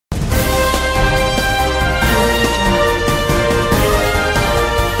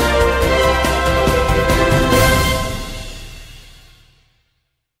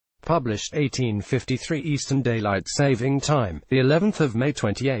published 1853 Eastern Daylight Saving Time, the 11th of May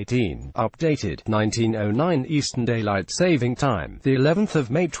 2018, updated 1909 Eastern Daylight Saving Time, the 11th of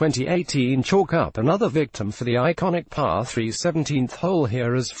May 2018. Chalk up another victim for the iconic par 3 17th hole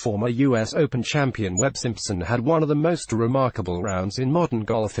here, as former US Open champion Webb Simpson had one of the most remarkable rounds in modern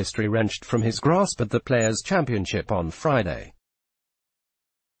golf history wrenched from his grasp at the Players' Championship on Friday.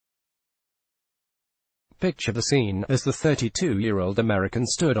 Picture the scene, as the 32-year-old American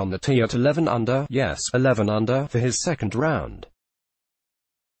stood on the tee at 11 under, yes, 11 under, for his second round.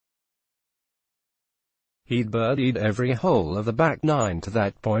 He'd birdied every hole of the back 9 to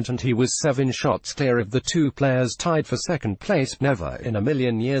that point, and he was 7 shots clear of the two players tied for second place. "Never in a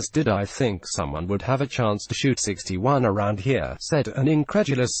million years did I think someone would have a chance to shoot 61 around here," said an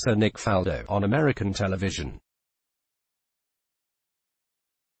incredulous Sir Nick Faldo on American television.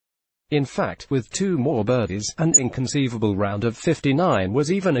 In fact, with 2 more birdies, an inconceivable round of 59 was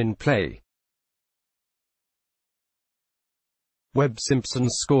even in play. Webb Simpson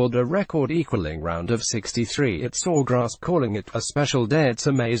scored a record-equaling round of 63 at Sawgrass, calling it a special day. "It's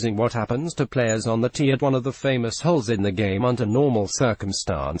amazing what happens to players on the tee at one of the famous holes in the game under normal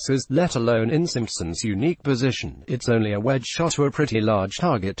circumstances, let alone in Simpson's unique position. It's only a wedge shot to a pretty large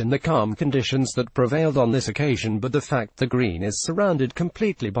target in the calm conditions that prevailed on this occasion, but the fact the green is surrounded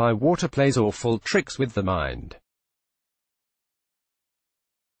completely by water plays awful tricks with the mind."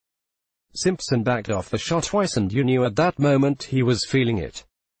 Simpson backed off the shot twice, and you knew at that moment he was feeling it.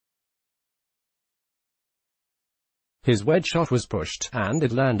 His wedge shot was pushed, and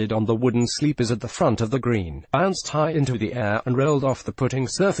it landed on the wooden sleepers at the front of the green, bounced high into the air, and rolled off the putting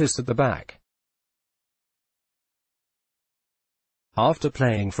surface at the back. After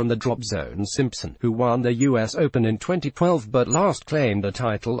playing from the drop zone, Simpson, who won the US Open in 2012 but last claimed a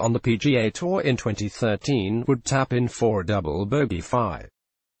title on the PGA Tour in 2013, would tap in for a double bogey 5.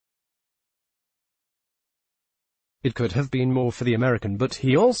 It could have been more for the American, but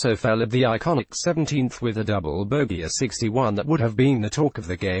he also fell at the iconic 17th with a double bogey, a 61 that would have been the talk of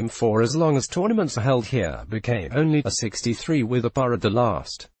the game for as long as tournaments are held here, became only a 63 with a par at the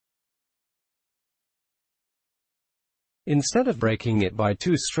last. Instead of breaking it by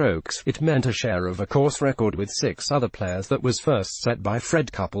 2 strokes, it meant a share of a course record with 6 other players that was first set by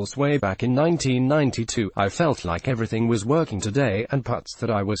Fred Couples way back in 1992. "I felt like everything was working today, and putts that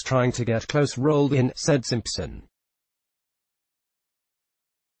I was trying to get close rolled in," said Simpson.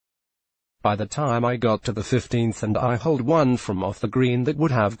 "By the time I got to the 15th and I holed one from off the green that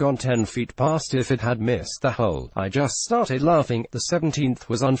would have gone 10 feet past if it had missed the hole, I just started laughing. The 17th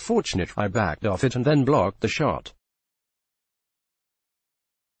was unfortunate. I backed off it and then blocked the shot.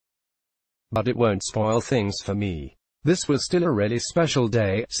 But it won't spoil things for me. This was still a really special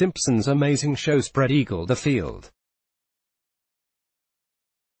day." Simpson's amazing show spread eagled the field.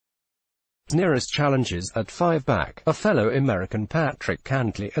 Nearest challenges at 5 back, a fellow American Patrick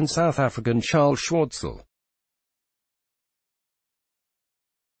Cantley and South African Charles Schwartzel.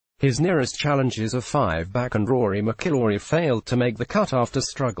 His nearest challenges are 5 back, and Rory McIlroy failed to make the cut after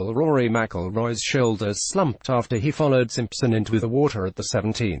struggle. Rory McIlroy's shoulders slumped after he followed Simpson into the water at the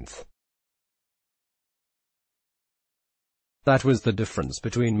 17th. That was the difference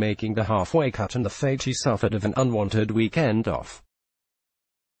between making the halfway cut and the fate he suffered of an unwanted weekend off.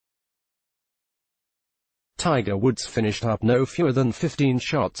 Tiger Woods finished up no fewer than 15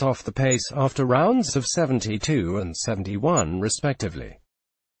 shots off the pace after rounds of 72 and 71 respectively.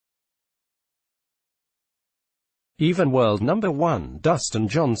 Even world number 1 Dustin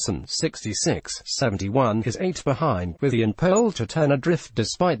Johnson, 66-71, is 8 behind, with Ian Poulter to turn adrift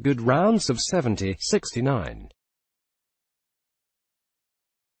despite good rounds of 70-69.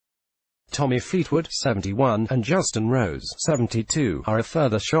 Tommy Fleetwood, 71, and Justin Rose, 72, are a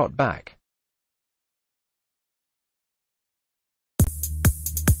further shot back.